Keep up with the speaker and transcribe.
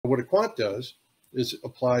what a quant does is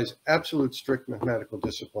applies absolute strict mathematical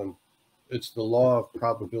discipline. It's the law of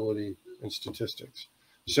probability and statistics.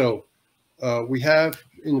 So we have,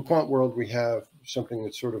 in the quant world, we have something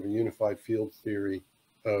that's sort of a unified field theory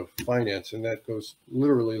of finance, and that goes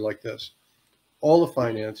literally like this. All of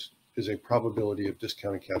finance is a probability of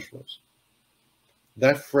discounted cash flows.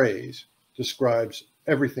 That phrase describes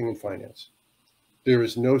everything in finance. There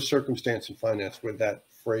is no circumstance in finance where that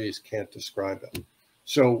phrase can't describe it.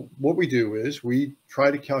 So what we do is we try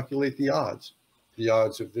to calculate the odds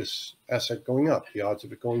of this asset going up, the odds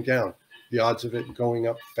of it going down, the odds of it going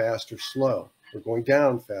up fast or slow, or going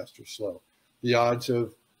down fast or slow, the odds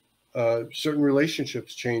of certain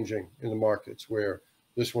relationships changing in the markets where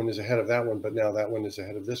this one is ahead of that one, but now that one is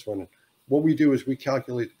ahead of this one. And what we do is we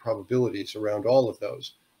calculate the probabilities around all of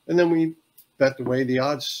those, and then we bet the way the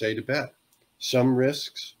odds say to bet. Some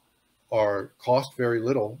risks cost very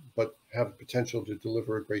little, but have a potential to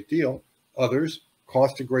deliver a great deal. Others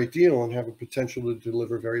cost a great deal and have a potential to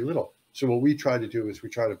deliver very little. So what we try to do is we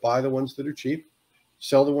try to buy the ones that are cheap,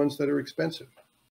 sell the ones that are expensive.